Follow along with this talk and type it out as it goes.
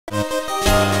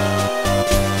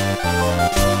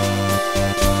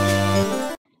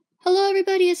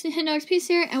guys, Nintendogs Peace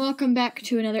here, and welcome back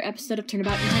to another episode of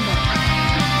Turnabout Nintendo.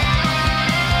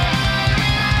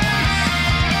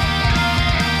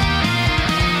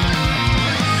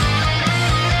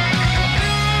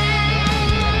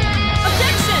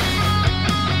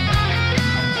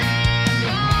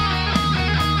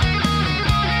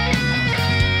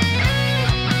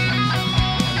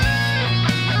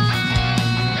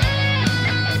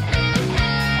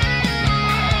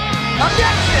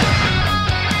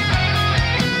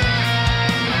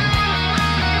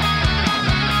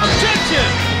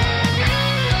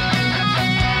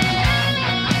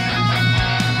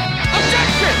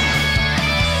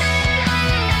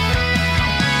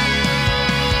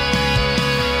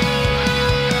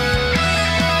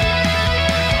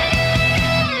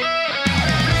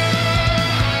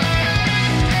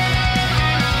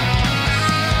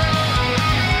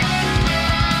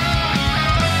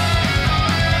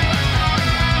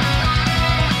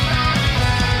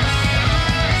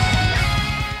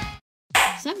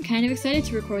 Kind of excited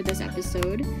to record this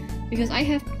episode because I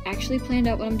have actually planned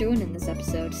out what I'm doing in this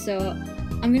episode. So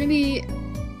I'm gonna be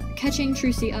catching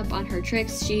Trucy up on her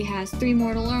tricks. She has 3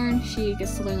 more to learn. She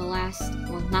gets to learn the last,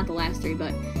 well, not the last 3,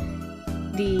 but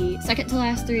the second to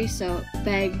last 3. So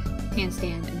beg,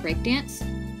 handstand, and breakdance.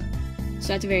 So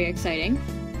that's very exciting.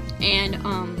 And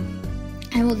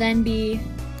I will then be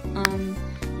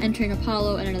entering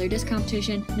Apollo in another disc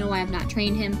competition. No, I have not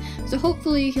trained him, so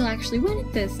hopefully he'll actually win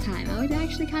it this time. I would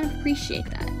actually kind of appreciate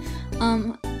that.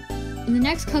 In the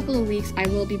next couple of weeks, I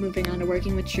will be moving on to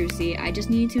working with Trucy. I just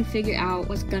need to figure out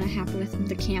what's gonna happen with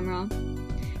the camera,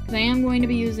 because I am going to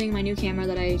be using my new camera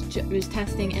that I was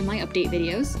testing in my update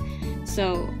videos.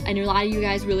 So I know a lot of you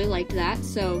guys really liked that,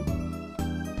 so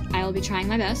I will be trying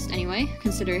my best anyway,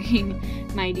 considering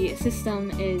my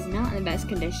system is not in the best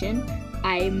condition.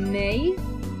 I may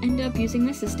end up using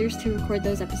my sister's to record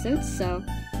those episodes, so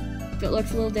if it looks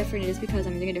a little different, it is because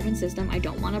I'm using a different system. I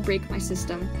don't want to break my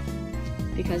system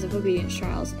because of obedience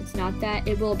trials. It's not that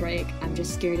it will break, I'm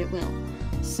just scared it will.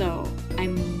 So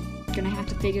I'm gonna have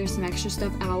to figure some extra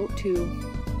stuff out to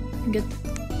get,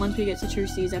 once we get to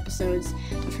Trucy's episodes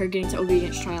of her getting to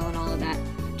obedience trial and all of that,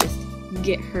 just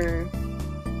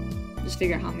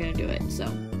figure out how I'm gonna do it. So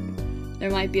there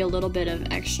might be a little bit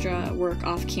of extra work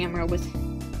off camera with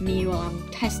me while I'm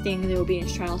testing the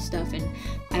obedience trial stuff, and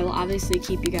I will obviously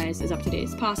keep you guys as up to date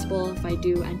as possible if I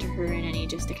do enter her in any,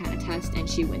 just to kind of test and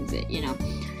she wins it, you know.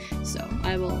 So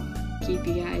I will keep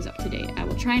you guys up to date. I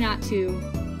will try not to,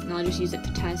 and I'll just use it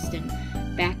to test and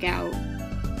back out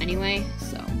anyway,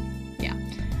 so yeah.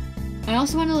 I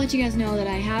also want to let you guys know that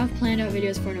I have planned out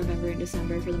videos for November and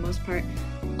December for the most part.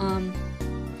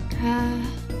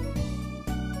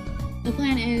 The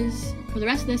plan is, for the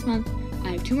rest of this month,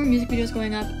 I have 2 more music videos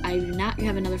going up. I do not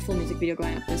have another full music video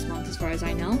going up this month, as far as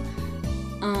I know,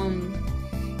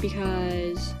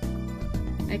 because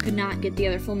I could not get the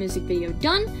other full music video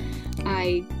done.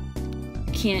 I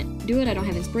can't do it, I don't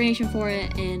have inspiration for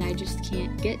it, and I just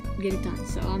can't get it done.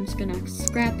 So I'm just gonna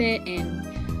scrap it and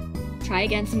try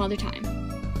again some other time.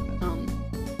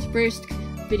 It's the first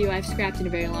video I've scrapped in a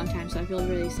very long time, so I feel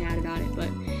really sad about it, but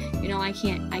you know, I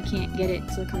can't get it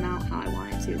to come out how I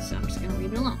want it to, so I'm just gonna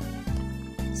leave it alone.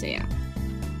 So yeah,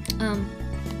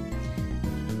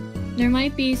 there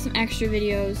might be some extra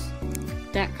videos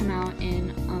that come out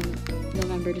in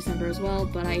November, December as well,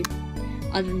 but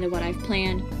other than what I've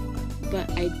planned, but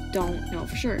I don't know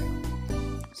for sure.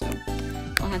 So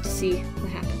I'll have to see what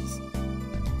happens.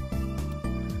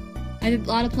 I have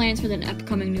a lot of plans for the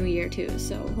upcoming new year too,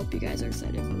 so hope you guys are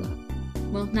excited for that.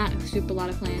 Well, not a super lot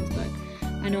of plans, but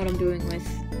I know what I'm doing with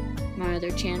my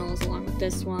other channels along with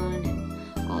this one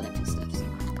and all that fun stuff. So.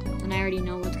 And I already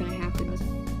know what's going to happen with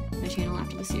my channel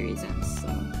after the series ends, so,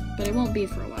 but it won't be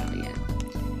for a while yet.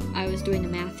 I was doing the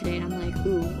math today and I'm like,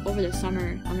 ooh, over the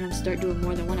summer I'm going to start doing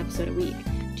more than 1 episode a week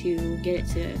to get it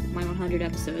to my 100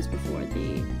 episodes before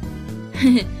the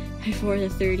before the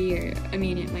 3rd year. I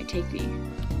mean, it might take me,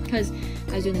 because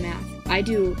I was doing the math.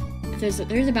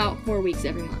 There's about 4 weeks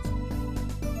every month.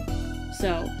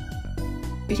 So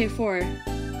you take 4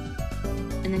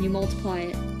 and then you multiply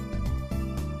it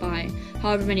by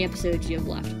however many episodes you have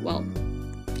left. Well,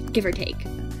 give or take.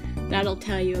 That'll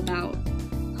tell you about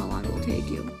how long it will take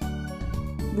you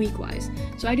week-wise.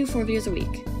 So I do 4 videos a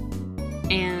week,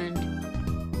 and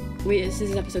this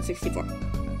is episode 64.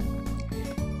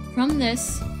 From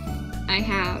this, I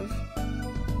have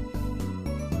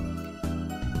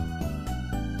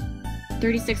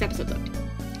 36 episodes left.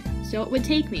 So it would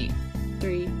take me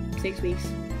 6 weeks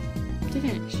to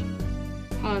finish.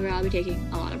 However, I'll be taking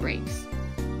a lot of breaks.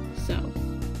 So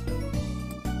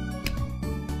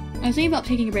I was thinking about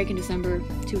taking a break in December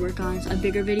to work on a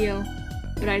bigger video,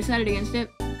 but I decided against it,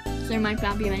 so there might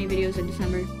not be many videos in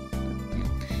December. Yeah.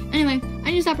 Anyway, I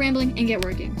need to stop rambling and get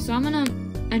working, so I'm gonna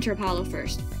enter Apollo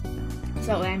first, so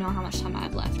that way I know how much time I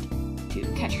have left to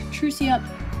catch Trucy up.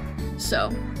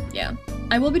 So, yeah.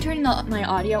 I will be turning my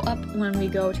audio up when we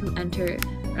go to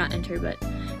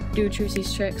do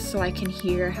Trucy's tricks, so I can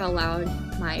hear how loud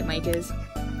my mic is,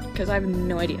 because I have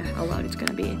no idea how loud it's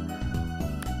gonna be.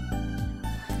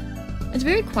 It's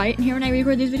very quiet in here when I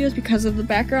record these videos because of the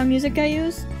background music I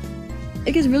use.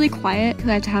 It gets really quiet because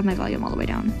I have to have my volume all the way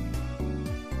down.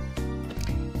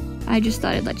 I just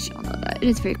thought I'd let you all know that. It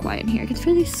is very quiet in here. It's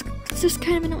just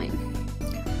kind of annoying.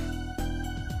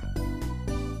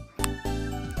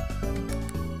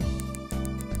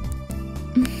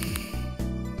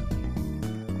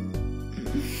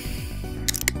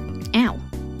 Ow.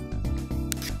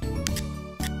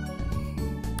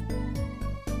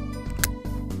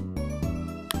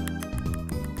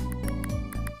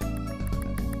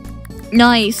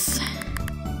 Nice.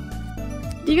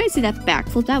 Did you guys see that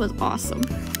backflip? That was awesome.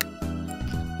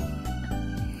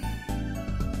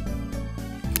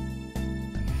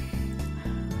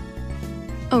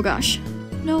 Oh gosh.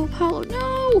 No, Apollo,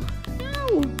 no!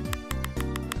 No!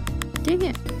 Dang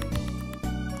it.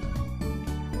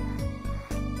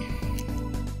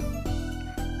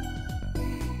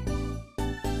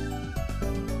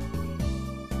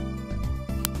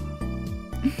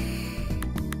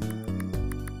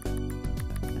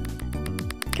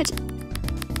 Catch it.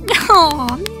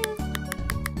 Aw,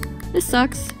 man. This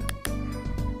sucks.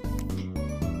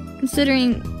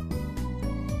 Considering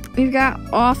we've got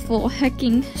awful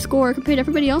hecking score compared to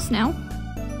everybody else now.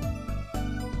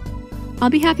 I'll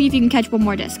be happy if you can catch one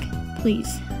more disc,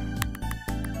 please.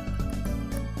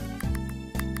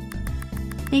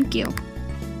 Thank you.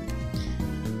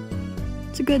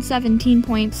 It's a good 17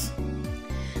 points.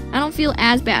 I don't feel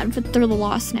as bad for the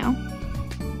loss now.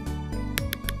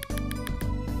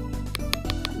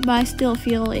 But I still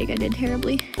feel like I did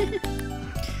terribly.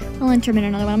 I'll enter him in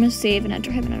another one. I'm gonna save and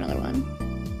enter him in another one.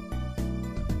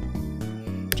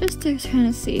 Just to kind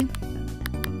of see.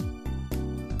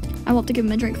 I will have to give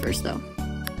him a drink first, though.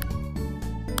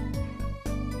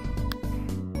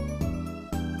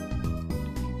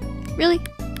 Really?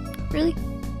 Really?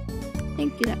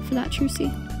 Thank you for that,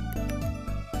 Trucy.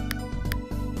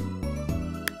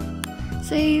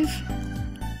 Save.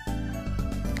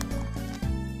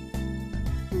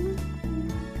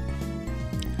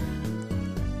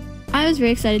 I was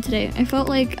very excited today. I felt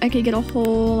like I could get a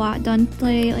whole lot done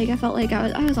today. Like I felt like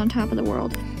I was on top of the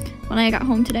world when I got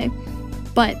home today.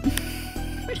 But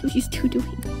what are these two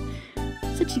doing?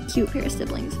 Such a cute pair of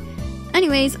siblings.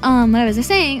 Anyways, what I was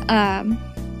saying,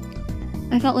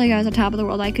 I felt like I was on top of the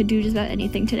world. I could do just about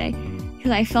anything today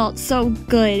because I felt so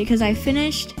good because I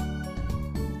finished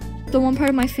the one part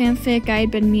of my fanfic I had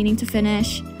been meaning to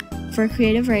finish for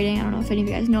creative writing. I don't know if any of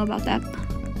you guys know about that,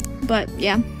 but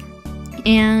yeah.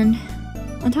 And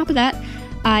on top of that,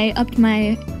 I upped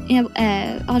my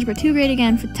Algebra 2 grade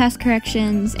again for test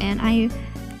corrections, and I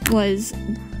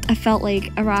felt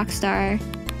like a rock star,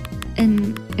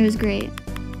 and it was great.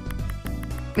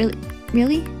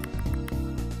 Really?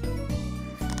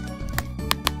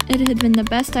 It had been the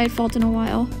best I'd felt in a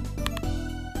while,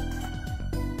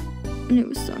 and it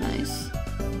was so nice.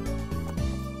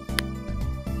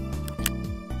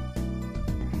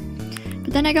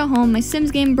 But then I got home, my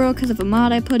Sims game broke because of a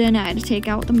mod I put in. I had to take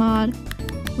out the mod,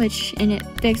 and it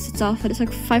fixed itself, but it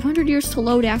took 500 years to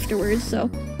load afterwards, so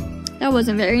that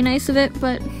wasn't very nice of it,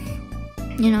 but,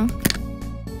 you know,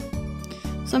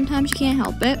 sometimes you can't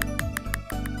help it.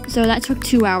 So that took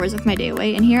 2 hours of my day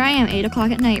away, and here I am, 8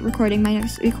 o'clock at night, recording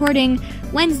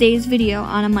Wednesday's video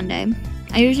on a Monday.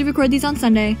 I usually record these on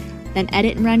Sunday, then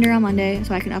edit and render on Monday,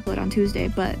 so I can upload on Tuesday,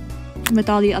 but with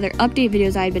all the other update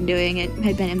videos I had been doing, it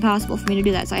had been impossible for me to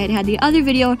do that, so I had the other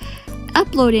video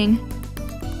uploading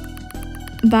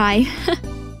by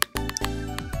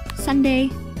Sunday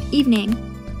evening.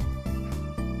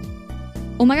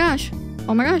 Oh my gosh,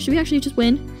 did we actually just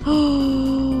win?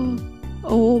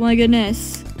 Oh my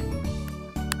goodness.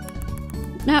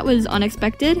 That was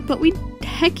unexpected, but we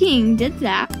hecking did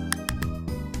that.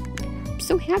 I'm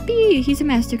so happy. He's a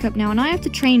Master Cup now, and I have to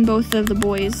train both of the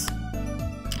boys.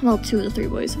 Well, 2 of the 3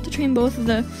 boys. I have to train both of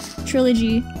the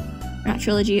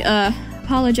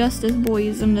Apollo Justice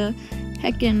boys into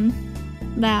heckin'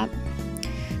 that.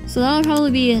 So that'll probably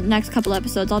be the next couple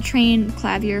episodes. I'll train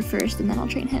Clavier first, and then I'll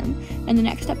train him in the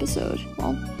next episode.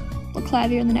 Well,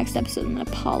 Clavier in the next episode, and then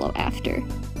Apollo after.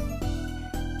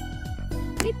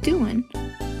 What are you doing?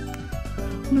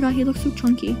 Oh my god, he looks so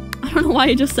chunky. I don't know why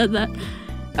I just said that.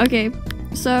 Okay,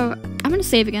 So I'm gonna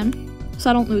save again so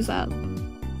I don't lose that.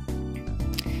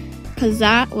 Cause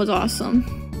that was awesome.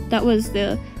 That was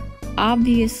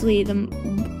obviously the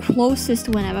closest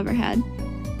win I've ever had.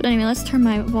 But anyway, let's turn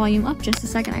my volume up just a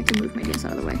second. I have to move my DS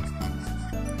out of the way.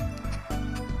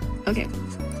 Okay.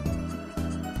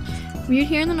 Weird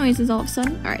hearing the noises all of a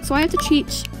sudden. Alright, so I have to cheat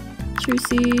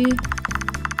Trucy.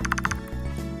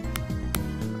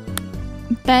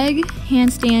 Beg,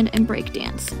 handstand, and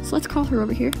breakdance. So let's call her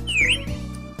over here.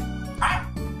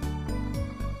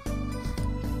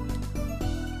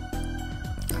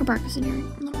 Her bark is in your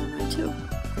little one right too.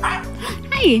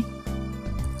 Hi!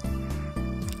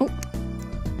 Oh.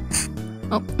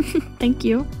 Oh, thank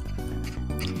you.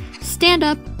 Stand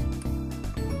up.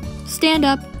 Stand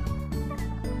up.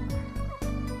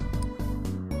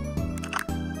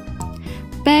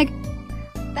 Beg.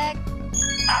 Beg.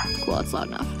 Cool, that's loud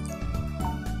enough.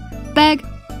 Beg.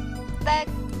 Beg.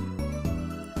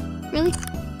 Really?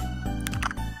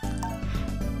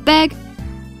 Beg.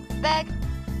 Beg.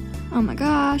 Oh my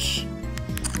gosh.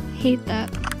 Hate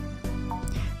that.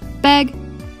 Beg.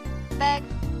 Beg.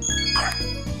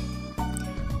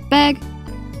 Beg.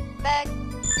 Beg.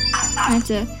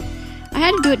 I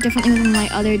had to do it differently with my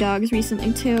other dogs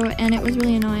recently too, and it was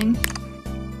really annoying.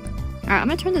 Alright, I'm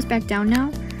gonna turn this back down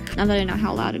now that I know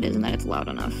how loud it is and that it's loud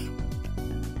enough.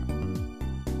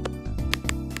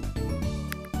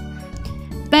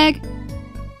 Beg.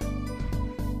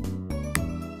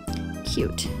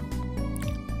 Cute.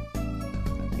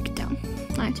 Break it down.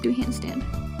 I have to do a handstand,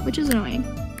 which is annoying.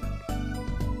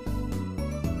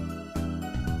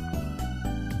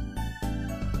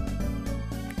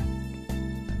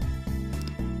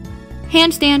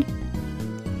 Handstand.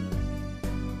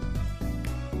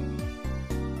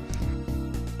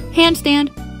 Handstand.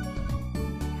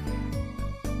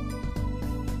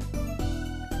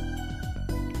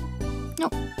 No,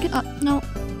 get up. No.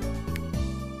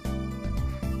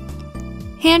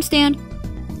 Handstand.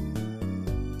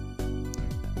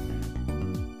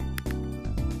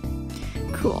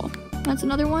 Cool. That's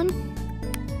another one.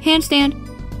 Handstand.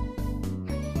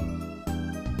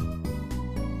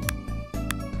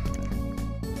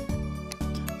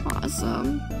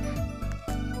 Awesome.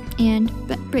 And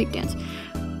breakdance.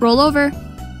 Roll over.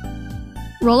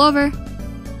 Roll over.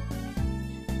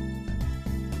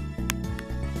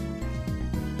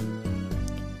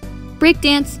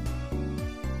 Breakdance.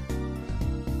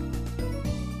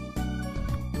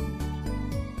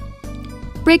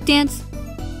 Breakdance.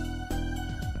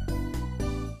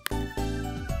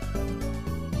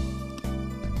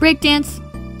 Breakdance.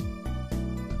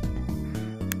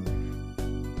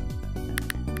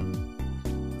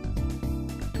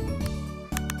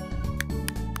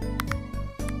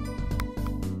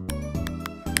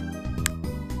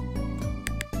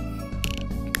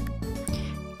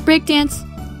 Breakdance.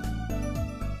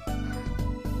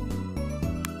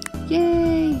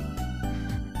 Yay!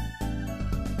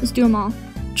 Let's do them all.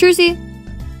 Trucy!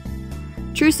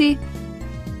 Trucy!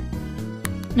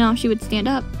 No, she would stand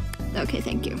up. Okay,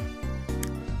 thank you.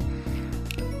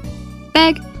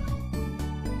 Beg!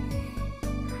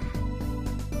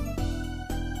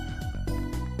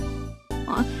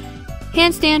 Aw.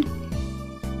 Handstand!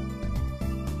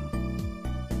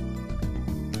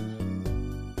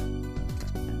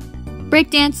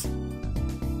 Breakdance!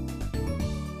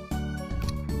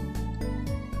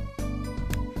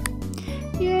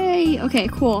 Yay! Okay,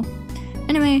 cool.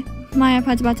 Anyway, my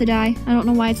iPod's about to die. I don't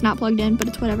know why it's not plugged in, but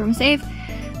it's whatever, I'm gonna save.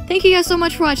 Thank you guys so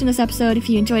much for watching this episode. If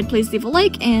you enjoyed, please leave a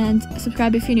like and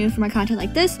subscribe if you're new for my content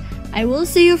like this. I will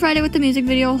see you Friday with the music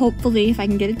video, hopefully, if I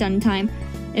can get it done in time.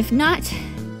 If not,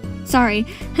 sorry.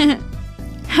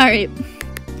 Alright.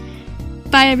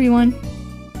 Bye, everyone.